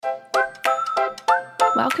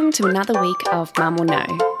Welcome to another week of Mum Will Know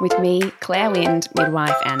with me, Claire Wind,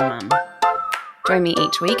 midwife and mum. Join me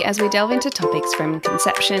each week as we delve into topics from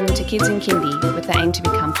conception to kids in kindy with the aim to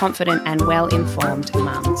become confident and well-informed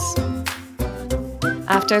mums.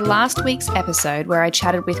 After last week's episode where I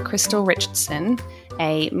chatted with Crystal Richardson,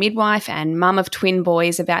 a midwife and mum of twin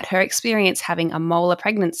boys, about her experience having a molar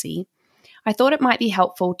pregnancy, I thought it might be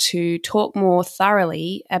helpful to talk more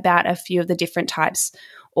thoroughly about a few of the different types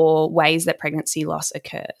or ways that pregnancy loss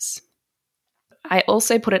occurs. I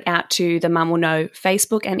also put it out to the Mum Will Know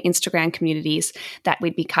Facebook and Instagram communities that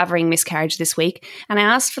we'd be covering miscarriage this week, and I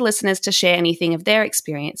asked for listeners to share anything of their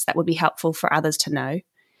experience that would be helpful for others to know.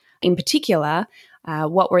 In particular,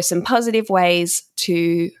 what were some positive ways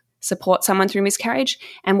to support someone through miscarriage,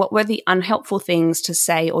 and what were the unhelpful things to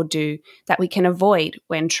say or do that we can avoid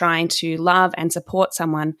when trying to love and support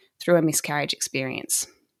someone through a miscarriage experience.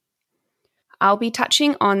 I'll be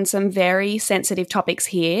touching on some very sensitive topics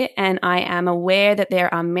here, and I am aware that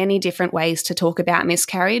there are many different ways to talk about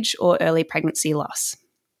miscarriage or early pregnancy loss.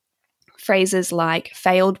 Phrases like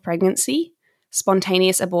failed pregnancy,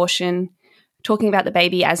 spontaneous abortion, talking about the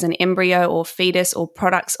baby as an embryo or fetus or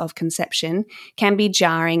products of conception can be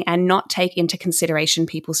jarring and not take into consideration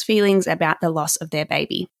people's feelings about the loss of their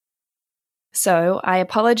baby. So I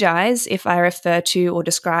apologise if I refer to or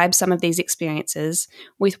describe some of these experiences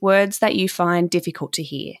with words that you find difficult to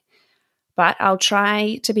hear, but I'll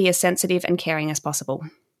try to be as sensitive and caring as possible.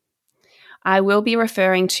 I will be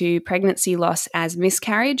referring to pregnancy loss as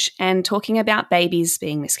miscarriage and talking about babies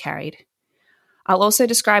being miscarried. I'll also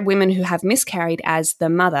describe women who have miscarried as the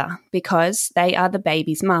mother because they are the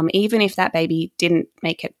baby's mum, even if that baby didn't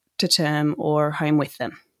make it to term or home with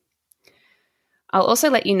them. I'll also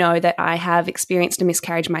let you know that I have experienced a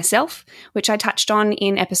miscarriage myself, which I touched on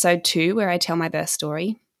in episode 2 where I tell my birth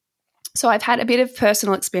story. So I've had a bit of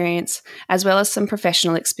personal experience as well as some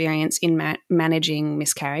professional experience in managing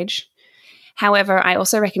miscarriage. However, I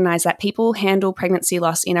also recognise that people handle pregnancy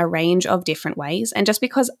loss in a range of different ways, and just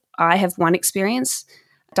because I have one experience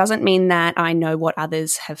doesn't mean that I know what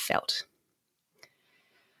others have felt.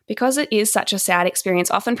 Because it is such a sad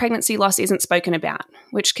experience, often pregnancy loss isn't spoken about,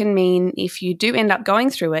 which can mean if you do end up going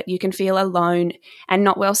through it, you can feel alone and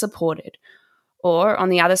not well supported. Or on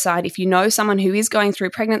the other side, if you know someone who is going through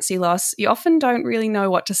pregnancy loss, you often don't really know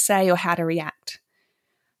what to say or how to react.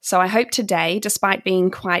 So I hope today, despite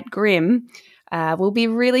being quite grim, will be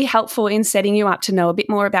really helpful in setting you up to know a bit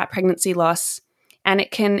more about pregnancy loss, and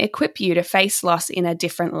it can equip you to face loss in a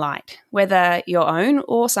different light, whether your own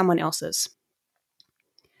or someone else's.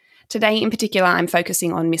 Today in particular, I'm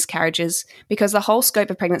focusing on miscarriages because the whole scope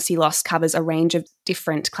of pregnancy loss covers a range of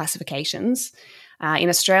different classifications. In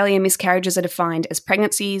Australia, miscarriages are defined as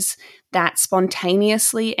pregnancies that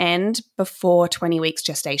spontaneously end before 20 weeks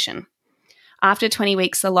gestation. After 20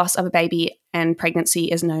 weeks, the loss of a baby and pregnancy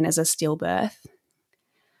is known as a stillbirth.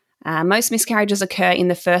 Most miscarriages occur in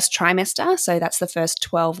the first trimester, so that's the first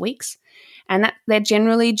 12 weeks. And that they're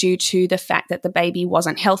generally due to the fact that the baby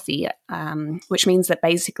wasn't healthy, which means that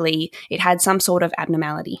basically it had some sort of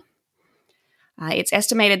abnormality. It's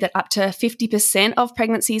estimated that up to 50% of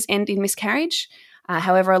pregnancies end in miscarriage.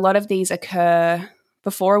 However, a lot of these occur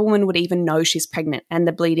before a woman would even know she's pregnant, and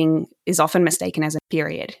the bleeding is often mistaken as a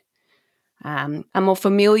period. A more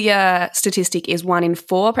familiar statistic is 1 in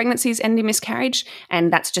 4 pregnancies end in miscarriage,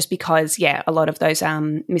 and that's just because, a lot of those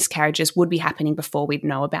miscarriages would be happening before we'd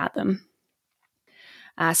know about them.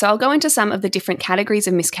 So I'll go into some of the different categories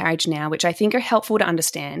of miscarriage now, which I think are helpful to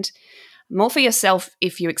understand, more for yourself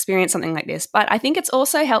if you experience something like this, but I think it's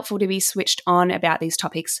also helpful to be switched on about these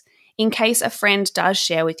topics in case a friend does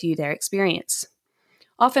share with you their experience.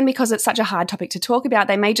 Often because it's such a hard topic to talk about,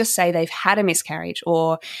 they may just say they've had a miscarriage,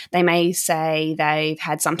 or they may say they've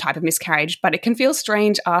had some type of miscarriage, but it can feel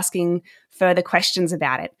strange asking further questions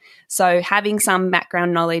about it. So having some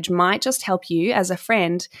background knowledge might just help you as a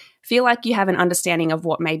friend feel like you have an understanding of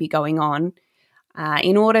what may be going on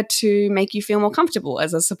in order to make you feel more comfortable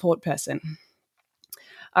as a support person.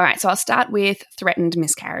 All right, so I'll start with threatened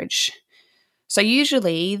miscarriage. So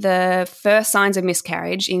usually the first signs of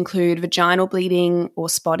miscarriage include vaginal bleeding or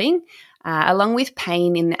spotting, along with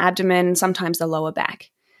pain in the abdomen, sometimes the lower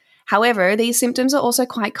back. However, these symptoms are also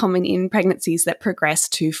quite common in pregnancies that progress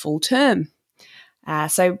to full term.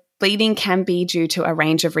 So bleeding can be due to a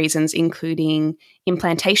range of reasons, including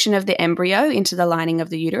implantation of the embryo into the lining of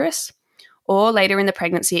the uterus, or later in the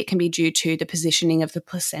pregnancy, it can be due to the positioning of the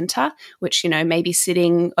placenta, which, may be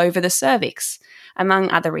sitting over the cervix, among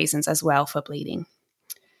other reasons as well for bleeding.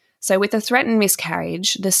 So with a threatened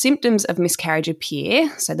miscarriage, the symptoms of miscarriage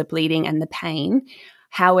appear, so the bleeding and the pain.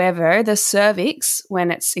 However, the cervix,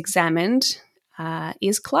 when it's examined,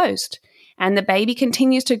 is closed, and the baby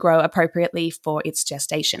continues to grow appropriately for its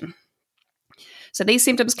gestation. So these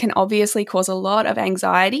symptoms can obviously cause a lot of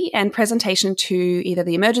anxiety, and presentation to either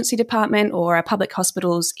the emergency department or a public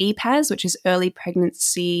hospital's EPAS, which is Early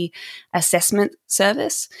Pregnancy Assessment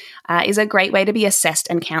Service, is a great way to be assessed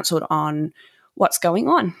and counselled on what's going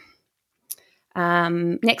on.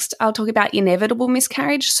 Next, I'll talk about inevitable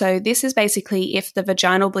miscarriage. So this is basically if the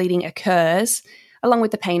vaginal bleeding occurs, along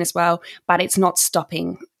with the pain as well, but it's not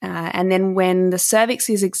stopping. And then when the cervix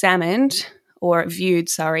is examined, or viewed,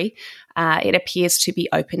 it appears to be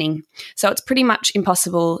opening. So it's pretty much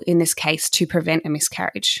impossible in this case to prevent a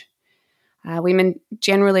miscarriage. Women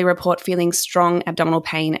generally report feeling strong abdominal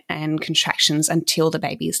pain and contractions until the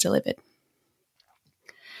baby is delivered.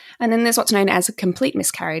 And then there's what's known as a complete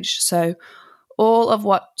miscarriage. So all of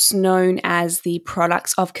what's known as the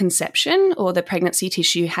products of conception or the pregnancy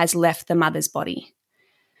tissue has left the mother's body.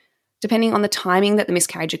 Depending on the timing that the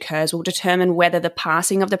miscarriage occurs will determine whether the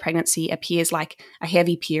passing of the pregnancy appears like a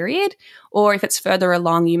heavy period, or if it's further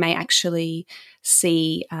along, you may actually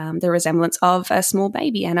see the resemblance of a small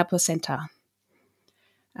baby and a placenta.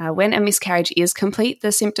 When a miscarriage is complete,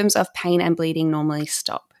 the symptoms of pain and bleeding normally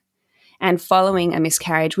stop. And following a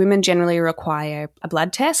miscarriage, women generally require a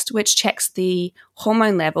blood test, which checks the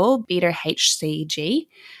hormone level, beta-HCG,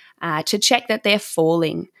 to check that they're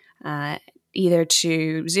falling either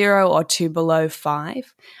to 0 or to below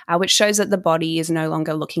 5, which shows that the body is no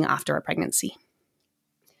longer looking after a pregnancy.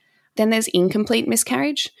 Then there's incomplete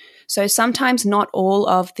miscarriage. So sometimes not all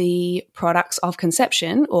of the products of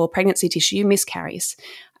conception or pregnancy tissue miscarries,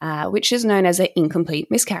 which is known as an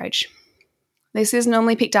incomplete miscarriage. This is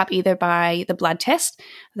normally picked up either by the blood test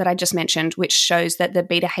that I just mentioned, which shows that the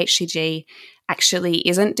beta-HCG actually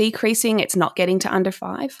isn't decreasing, it's not getting to under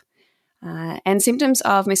 5. And symptoms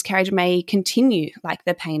of miscarriage may continue, like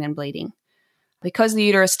the pain and bleeding. Because the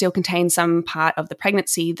uterus still contains some part of the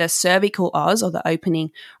pregnancy, the cervical os, or the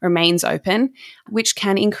opening, remains open, which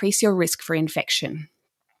can increase your risk for infection.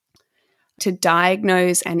 To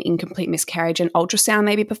diagnose an incomplete miscarriage, an ultrasound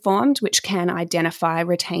may be performed, which can identify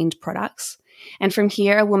retained products. And from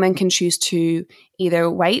here, a woman can choose to either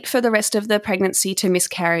wait for the rest of the pregnancy to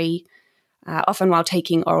miscarry, often while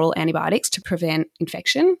taking oral antibiotics to prevent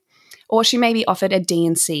infection, or she may be offered a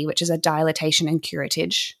D&C, which is a dilatation and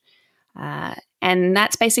curettage. And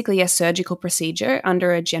that's basically a surgical procedure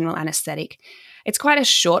under a general anesthetic. It's quite a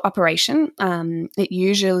short operation. It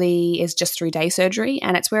usually is just 3-day surgery,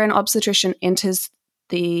 and it's where an obstetrician enters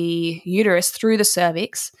the uterus through the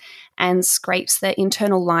cervix and scrapes the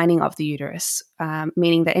internal lining of the uterus,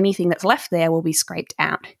 meaning that anything that's left there will be scraped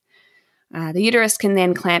out. The uterus can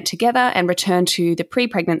then clamp together and return to the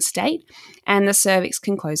pre-pregnant state, and the cervix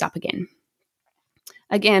can close up again.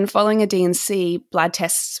 Again, following a D&C, blood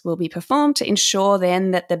tests will be performed to ensure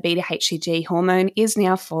then that the beta-HCG hormone is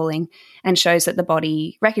now falling and shows that the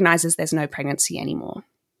body recognises there's no pregnancy anymore.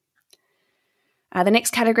 The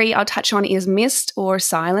next category I'll touch on is missed or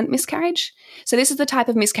silent miscarriage. So this is the type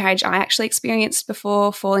of miscarriage I actually experienced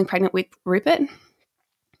before falling pregnant with Rupert.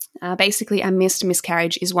 Basically, a missed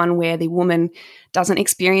miscarriage is one where the woman doesn't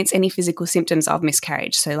experience any physical symptoms of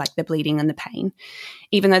miscarriage, so like the bleeding and the pain,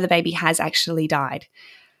 even though the baby has actually died.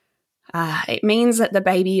 It means that the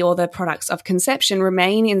baby or the products of conception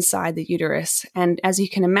remain inside the uterus. And as you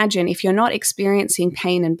can imagine, if you're not experiencing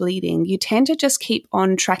pain and bleeding, you tend to just keep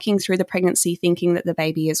on tracking through the pregnancy thinking that the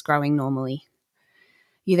baby is growing normally.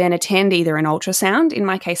 You then attend either an ultrasound, in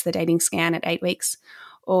my case the dating scan at 8 weeks,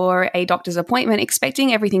 or a doctor's appointment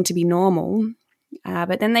expecting everything to be normal,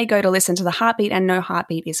 but then they go to listen to the heartbeat and no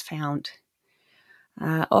heartbeat is found.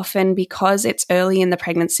 Often because it's early in the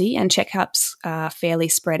pregnancy and checkups are fairly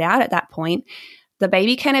spread out at that point, the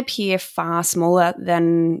baby can appear far smaller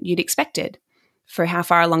than you'd expected for how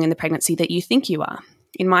far along in the pregnancy that you think you are.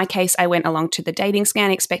 In my case, I went along to the dating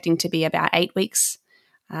scan expecting to be about 8 weeks,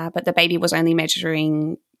 but the baby was only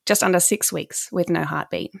measuring just under 6 weeks with no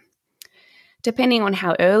heartbeat. Depending on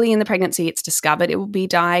how early in the pregnancy it's discovered, it will be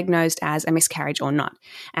diagnosed as a miscarriage or not.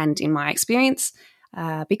 And in my experience,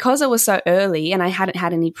 because it was so early and I hadn't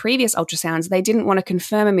had any previous ultrasounds, they didn't want to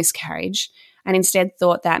confirm a miscarriage and instead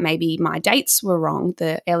thought that maybe my dates were wrong,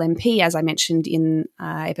 the LMP, as I mentioned in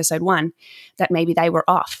episode 1, that maybe they were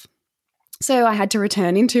off. So I had to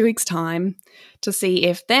return in 2 weeks' time to see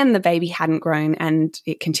if then the baby hadn't grown and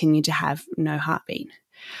it continued to have no heartbeat.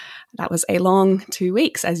 That was a long 2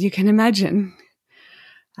 weeks, as you can imagine.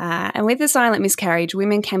 And with the silent miscarriage,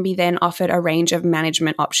 women can be then offered a range of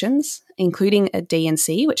management options, including a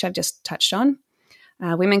D&C, which I've just touched on.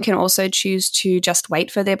 Women can also choose to just wait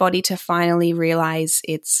for their body to finally realise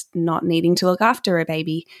it's not needing to look after a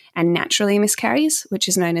baby and naturally miscarries, which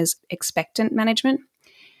is known as expectant management.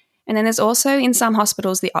 And then there's also in some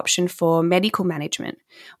hospitals the option for medical management,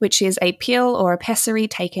 which is a pill or a pessary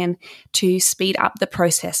taken to speed up the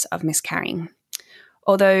process of miscarrying.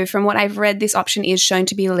 Although from what I've read, this option is shown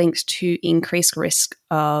to be linked to increased risk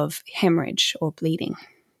of hemorrhage or bleeding.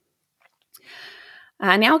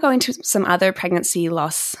 Now I'll go into some other pregnancy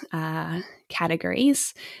loss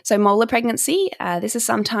categories. So molar pregnancy, this is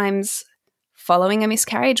sometimes following a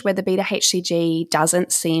miscarriage where the beta-HCG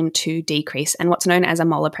doesn't seem to decrease, and what's known as a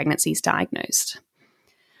molar pregnancy is diagnosed.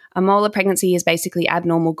 A molar pregnancy is basically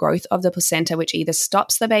abnormal growth of the placenta, which either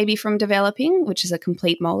stops the baby from developing, which is a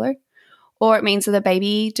complete molar, or it means that the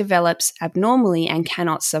baby develops abnormally and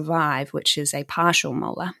cannot survive, which is a partial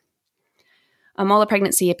molar. A molar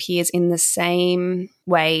pregnancy appears in the same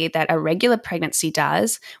way that a regular pregnancy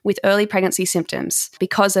does, with early pregnancy symptoms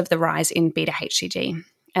because of the rise in beta-HCG.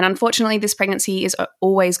 And unfortunately, this pregnancy is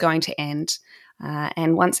always going to end.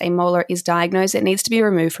 And once a molar is diagnosed, it needs to be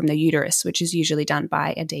removed from the uterus, which is usually done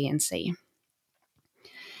by a D&C.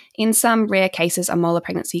 In some rare cases, a molar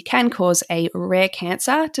pregnancy can cause a rare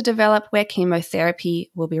cancer to develop where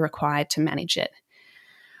chemotherapy will be required to manage it.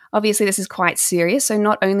 Obviously, this is quite serious, so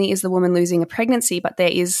not only is the woman losing a pregnancy, but there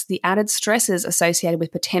is the added stresses associated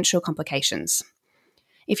with potential complications.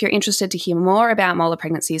 If you're interested to hear more about molar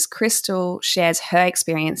pregnancies, Crystal shares her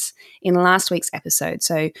experience in last week's episode,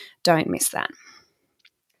 so don't miss that.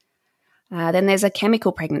 Then there's a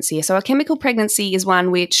chemical pregnancy. So a chemical pregnancy is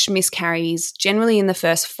one which miscarries generally in the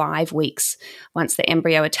first 5 weeks once the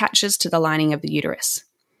embryo attaches to the lining of the uterus.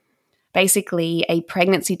 Basically, a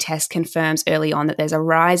pregnancy test confirms early on that there's a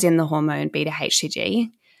rise in the hormone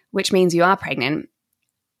beta-HCG, which means you are pregnant,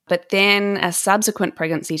 but then a subsequent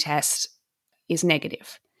pregnancy test is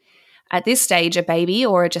negative. At this stage, a baby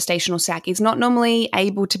or a gestational sac is not normally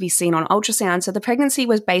able to be seen on ultrasound, so the pregnancy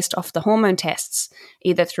was based off the hormone tests,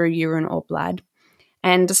 either through urine or blood.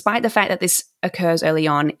 And despite the fact that this occurs early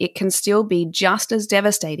on, it can still be just as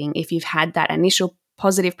devastating if you've had that initial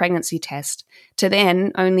positive pregnancy test to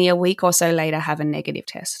then only a week or so later have a negative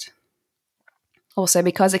test. Also,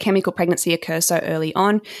 because a chemical pregnancy occurs so early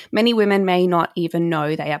on, many women may not even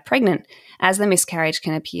know they are pregnant, as the miscarriage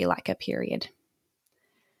can appear like a period.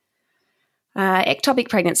 Ectopic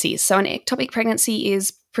pregnancies. So an ectopic pregnancy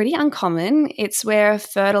is pretty uncommon. It's where a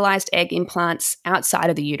fertilized egg implants outside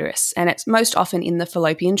of the uterus, and it's most often in the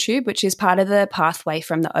fallopian tube, which is part of the pathway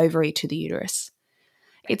from the ovary to the uterus.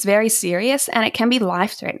 It's very serious and it can be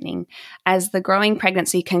life-threatening, as the growing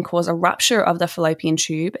pregnancy can cause a rupture of the fallopian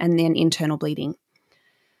tube and then internal bleeding.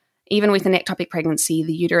 Even with an ectopic pregnancy,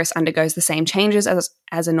 the uterus undergoes the same changes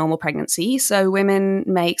as a normal pregnancy, so women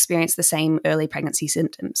may experience the same early pregnancy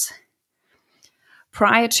symptoms.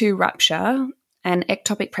 Prior to rupture, an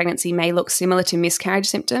ectopic pregnancy may look similar to miscarriage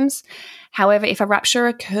symptoms. However, if a rupture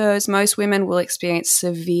occurs, most women will experience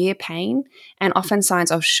severe pain and often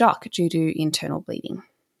signs of shock due to internal bleeding.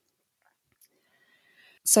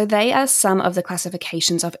 So they are some of the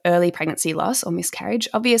classifications of early pregnancy loss or miscarriage.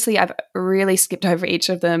 Obviously, I've really skipped over each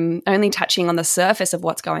of them, only touching on the surface of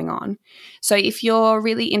what's going on. So if you're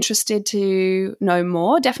really interested to know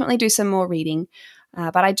more, definitely do some more reading.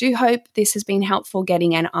 But I do hope this has been helpful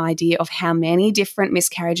getting an idea of how many different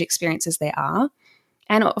miscarriage experiences there are.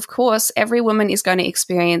 And of course, every woman is going to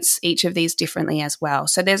experience each of these differently as well.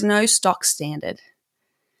 So there's no stock standard.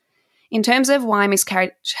 In terms of why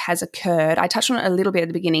miscarriage has occurred, I touched on it a little bit at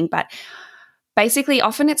the beginning, but basically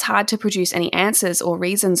often it's hard to produce any answers or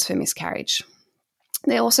reasons for miscarriage.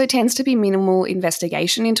 There also tends to be minimal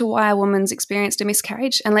investigation into why a woman's experienced a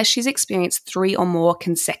miscarriage unless she's experienced 3 or more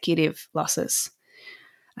consecutive losses.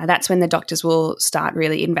 That's when the doctors will start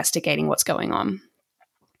really investigating what's going on.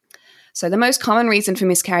 So the most common reason for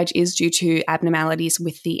miscarriage is due to abnormalities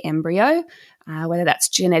with the embryo, whether that's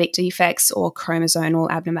genetic defects or chromosomal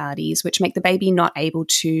abnormalities, which make the baby not able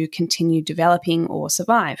to continue developing or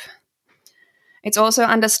survive. It's also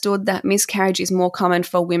understood that miscarriage is more common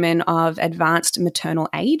for women of advanced maternal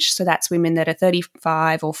age, so that's women that are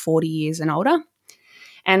 35 or 40 years and older.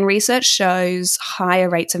 And research shows higher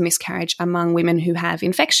rates of miscarriage among women who have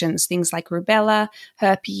infections, things like rubella,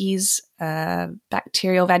 herpes,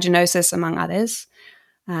 bacterial vaginosis, among others.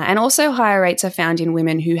 And also higher rates are found in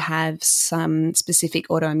women who have some specific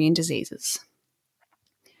autoimmune diseases.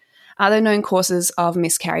 Other known causes of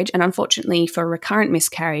miscarriage, and unfortunately for recurrent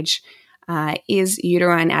miscarriage, is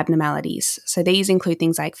uterine abnormalities. So these include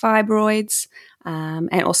things like fibroids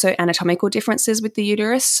and also anatomical differences with the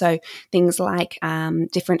uterus. So things like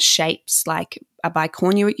different shapes, like a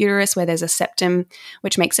bicornuate uterus where there's a septum,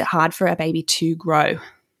 which makes it hard for a baby to grow.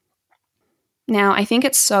 Now, I think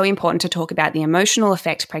it's so important to talk about the emotional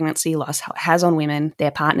effect pregnancy loss has on women,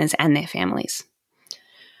 their partners, and their families.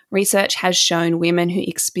 Research has shown women who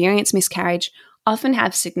experience miscarriage often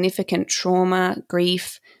have significant trauma,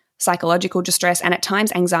 grief, psychological distress, and at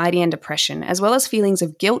times anxiety and depression, as well as feelings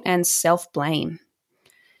of guilt and self-blame.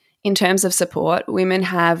 In terms of support, women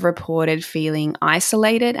have reported feeling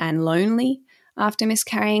isolated and lonely after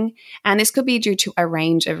miscarrying, and this could be due to a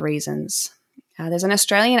range of reasons. There's an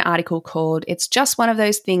Australian article called "It's Just One of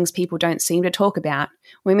Those Things People Don't Seem to Talk About,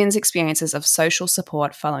 Women's Experiences of Social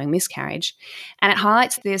Support Following Miscarriage." And it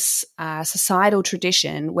highlights this societal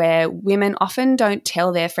tradition where women often don't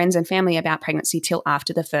tell their friends and family about pregnancy till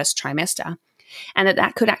after the first trimester, and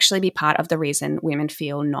that could actually be part of the reason women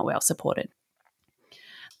feel not well supported.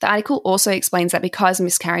 The article also explains that because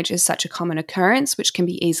miscarriage is such a common occurrence, which can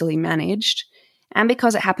be easily managed, and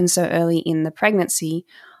because it happens so early in the pregnancy,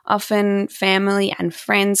 often family and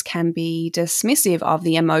friends can be dismissive of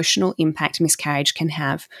the emotional impact miscarriage can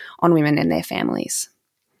have on women and their families.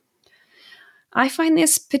 I find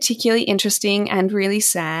this particularly interesting and really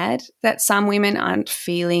sad that some women aren't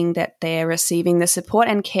feeling that they're receiving the support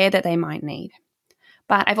and care that they might need.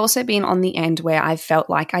 But I've also been on the end where I've felt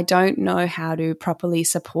like I don't know how to properly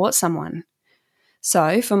support someone.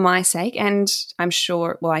 So for my sake, and I'm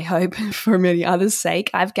sure, well, I hope for many others'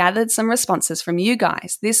 sake, I've gathered some responses from you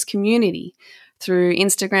guys, this community, through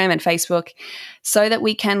Instagram and Facebook, so that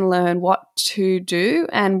we can learn what to do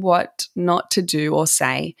and what not to do or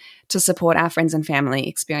say to support our friends and family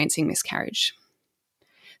experiencing miscarriage.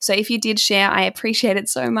 So if you did share, I appreciate it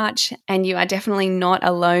so much, and you are definitely not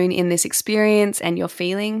alone in this experience and your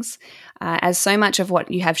feelings, as so much of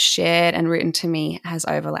what you have shared and written to me has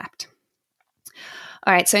overlapped.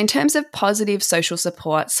 All right, so in terms of positive social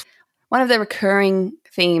supports, one of the recurring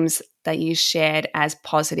themes that you shared as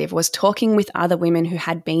positive was talking with other women who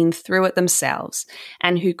had been through it themselves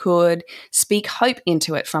and who could speak hope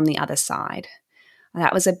into it from the other side.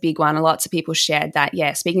 That was a big one. Lots of people shared that,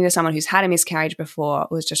 speaking to someone who's had a miscarriage before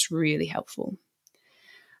was just really helpful.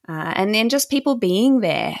 And then just people being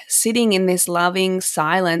there, sitting in this loving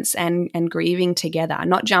silence and grieving together,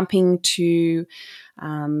 not jumping to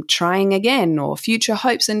trying again or future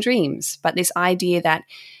hopes and dreams, but this idea that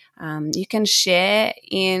you can share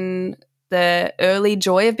in the early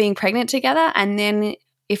joy of being pregnant together, and then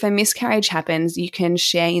if a miscarriage happens, you can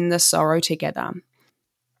share in the sorrow together.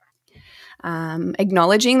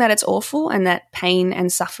 Acknowledging that it's awful and that pain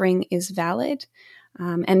and suffering is valid.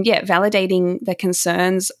 Validating the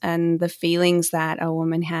concerns and the feelings that a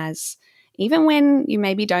woman has, even when you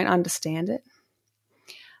maybe don't understand it.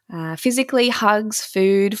 Physically, hugs,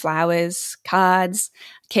 food, flowers, cards,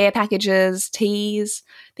 care packages, teas,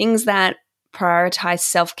 things that prioritize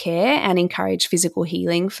self-care and encourage physical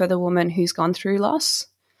healing for the woman who's gone through loss.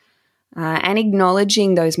 And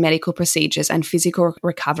acknowledging those medical procedures and physical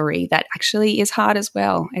recovery that actually is hard as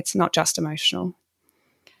well. It's not just emotional.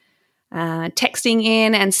 Texting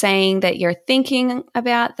in and saying that you're thinking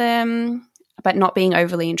about them, but not being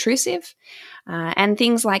overly intrusive. And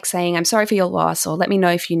things like saying, "I'm sorry for your loss," or "let me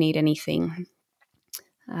know if you need anything."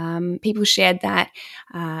 People shared that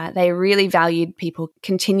they really valued people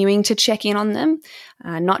continuing to check in on them,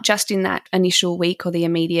 not just in that initial week or the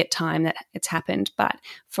immediate time that it's happened, but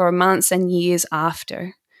for months and years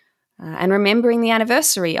after. And remembering the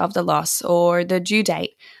anniversary of the loss or the due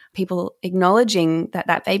date, people acknowledging that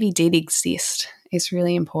that baby did exist is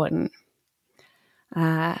really important.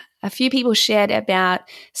 A few people shared about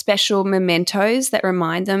special mementos that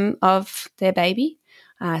remind them of their baby.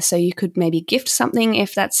 So you could maybe gift something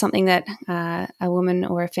if that's something that a woman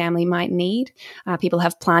or a family might need. People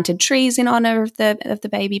have planted trees in honor of the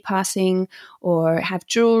baby passing, or have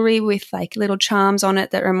jewelry with like little charms on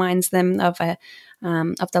it that reminds them of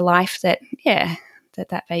the life that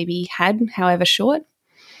baby had, however short.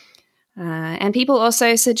 And people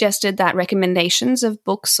also suggested that recommendations of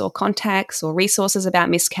books or contacts or resources about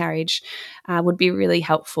miscarriage would be really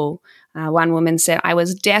helpful. One woman said, "I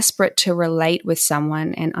was desperate to relate with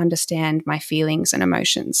someone and understand my feelings and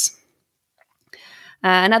emotions."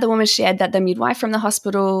 Another woman shared that the midwife from the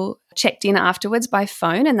hospital checked in afterwards by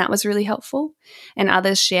phone, and that was really helpful. And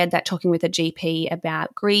others shared that talking with a GP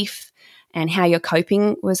about grief and how you're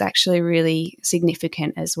coping was actually really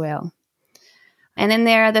significant as well. And then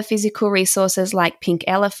there are the physical resources like Pink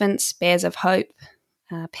Elephants, Bears of Hope,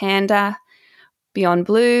 Panda, Beyond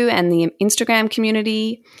Blue, and the Instagram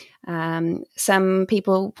community. Some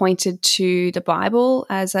people pointed to the Bible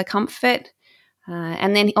as a comfort,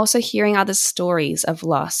 and then also hearing other stories of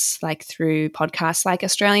loss, like through podcasts like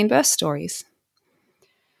Australian Birth Stories.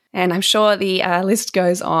 And I'm sure the list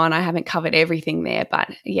goes on. I haven't covered everything there, but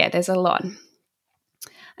yeah, there's a lot.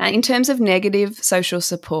 In terms of negative social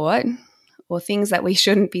support or things that we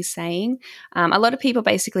shouldn't be saying, a lot of people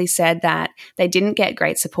basically said that they didn't get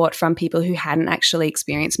great support from people who hadn't actually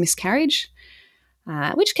experienced miscarriage,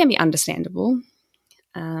 which can be understandable.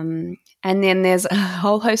 And then there's a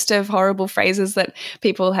whole host of horrible phrases that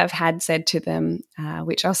people have had said to them,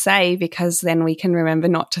 which I'll say because then we can remember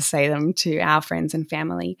not to say them to our friends and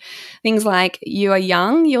family. Things like, you are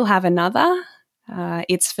young, you'll have another,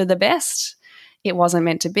 it's for the best, it wasn't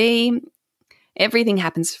meant to be, everything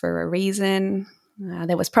happens for a reason,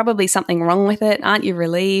 there was probably something wrong with it, aren't you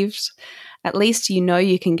relieved? At least you know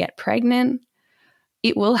you can get pregnant,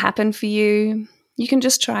 it will happen for you, you can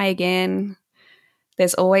just try again.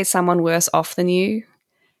 There's always someone worse off than you,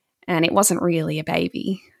 and it wasn't really a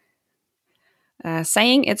baby.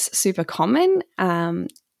 Saying it's super common and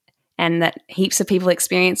that heaps of people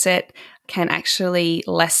experience it can actually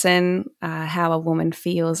lessen how a woman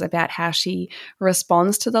feels about how she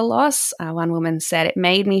responds to the loss. One woman said, "It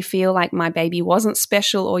made me feel like my baby wasn't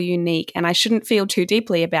special or unique, and I shouldn't feel too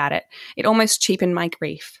deeply about it. It almost cheapened my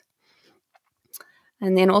grief."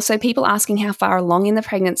 And then also people asking how far along in the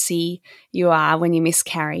pregnancy you are when you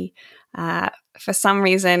miscarry. For some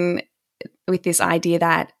reason, with this idea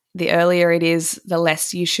that the earlier it is, the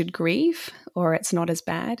less you should grieve, or it's not as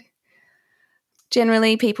bad.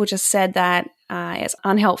 Generally, people just said that it's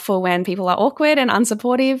unhelpful when people are awkward and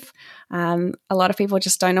unsupportive. A lot of people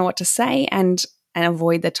just don't know what to say and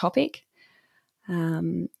avoid the topic.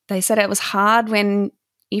 They said it was hard when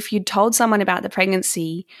if you'd told someone about the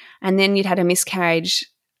pregnancy and then you'd had a miscarriage,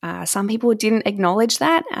 some people didn't acknowledge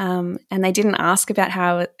that and they didn't ask about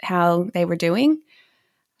how they were doing.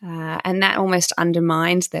 And that almost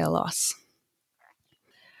undermined their loss.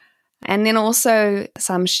 And then also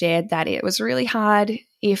some shared that it was really hard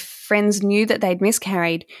if friends knew that they'd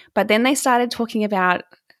miscarried, but then they started talking about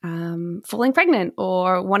falling pregnant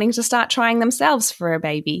or wanting to start trying themselves for a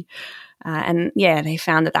baby. And yeah, they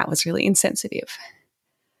found that was really insensitive.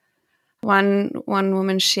 One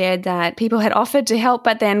woman shared that people had offered to help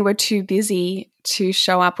but then were too busy to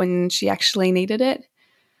show up when she actually needed it.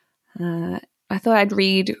 I thought I'd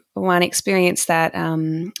read one experience that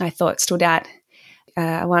I thought stood out.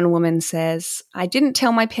 One woman says, "I didn't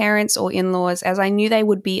tell my parents or in-laws as I knew they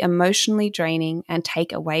would be emotionally draining and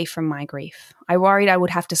take away from my grief. I worried I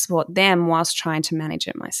would have to support them whilst trying to manage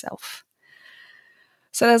it myself."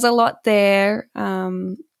 So there's a lot there.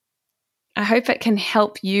 I hope it can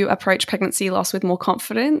help you approach pregnancy loss with more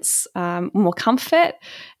confidence, more comfort,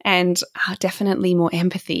 and definitely more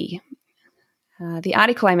empathy. The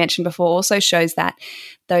article I mentioned before also shows that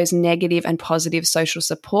those negative and positive social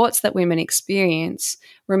supports that women experience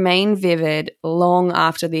remain vivid long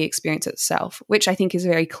after the experience itself, which I think is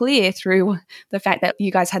very clear through the fact that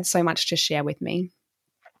you guys had so much to share with me.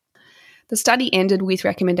 The study ended with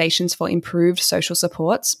recommendations for improved social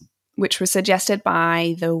supports, which were suggested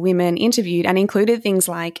by the women interviewed and included things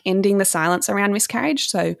like ending the silence around miscarriage.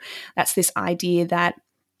 So that's this idea that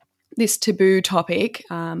this taboo topic,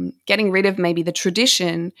 getting rid of maybe the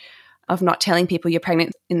tradition of not telling people you're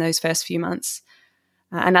pregnant in those first few months.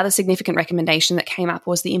 Another significant recommendation that came up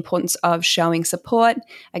was the importance of showing support,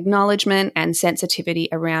 acknowledgement, and sensitivity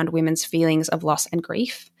around women's feelings of loss and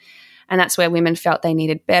grief. And that's where women felt they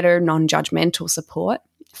needed better, non-judgmental support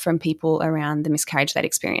from people around the miscarriage they'd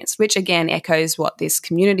experienced, which again echoes what this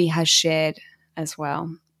community has shared as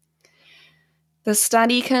well. The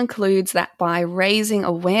study concludes that by raising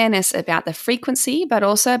awareness about the frequency, but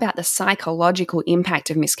also about the psychological impact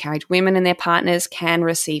of miscarriage, women and their partners can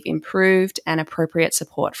receive improved and appropriate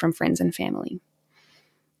support from friends and family.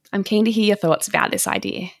 I'm keen to hear your thoughts about this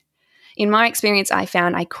idea. In my experience, I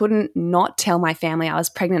found I couldn't not tell my family I was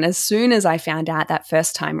pregnant as soon as I found out that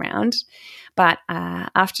first time round. But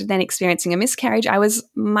after then experiencing a miscarriage, I was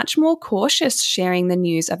much more cautious sharing the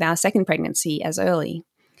news of our second pregnancy as early.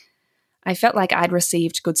 I felt like I'd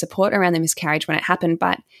received good support around the miscarriage when it happened,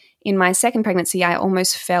 but in my second pregnancy, I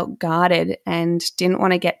almost felt guarded and didn't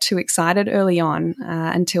want to get too excited early on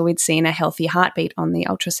until we'd seen a healthy heartbeat on the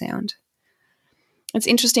ultrasound. It's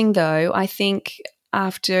interesting though, I think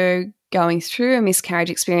after going through a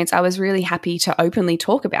miscarriage experience, I was really happy to openly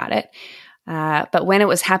talk about it. But when it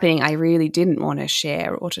was happening, I really didn't want to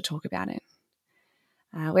share or to talk about it.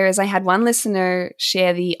 Whereas I had one listener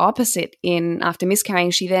share the opposite after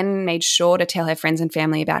miscarrying, she then made sure to tell her friends and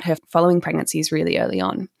family about her following pregnancies really early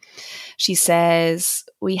on. She says,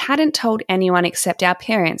 "We hadn't told anyone except our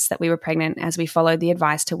parents that we were pregnant as we followed the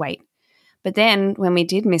advice to wait. But then when we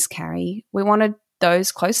did miscarry, we wanted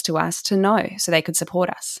those close to us to know so they could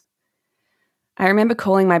support us. I remember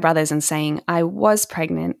calling my brothers and saying I was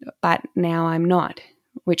pregnant, but now I'm not,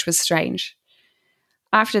 which was strange.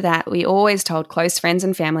 After that, we always told close friends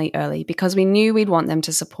and family early because we knew we'd want them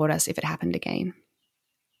to support us if it happened again."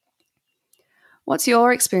 What's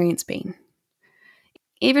your experience been?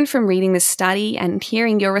 Even from reading this study and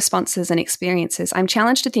hearing your responses and experiences, I'm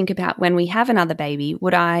challenged to think about when we have another baby,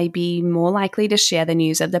 would I be more likely to share the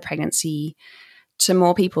news of the pregnancy to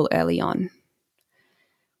more people early on?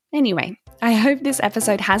 Anyway, I hope this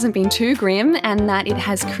episode hasn't been too grim and that it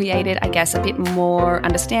has created, a bit more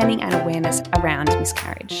understanding and awareness around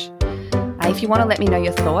miscarriage. If you want to let me know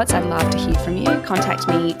your thoughts, I'd love to hear from you. Contact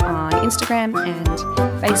me on Instagram and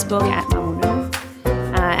Facebook at Mamuno.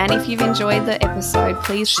 And if you've enjoyed the episode,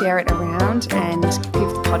 please share it around and give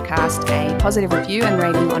the podcast a positive review and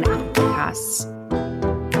rating on Apple Podcasts.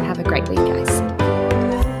 Have a great week, guys.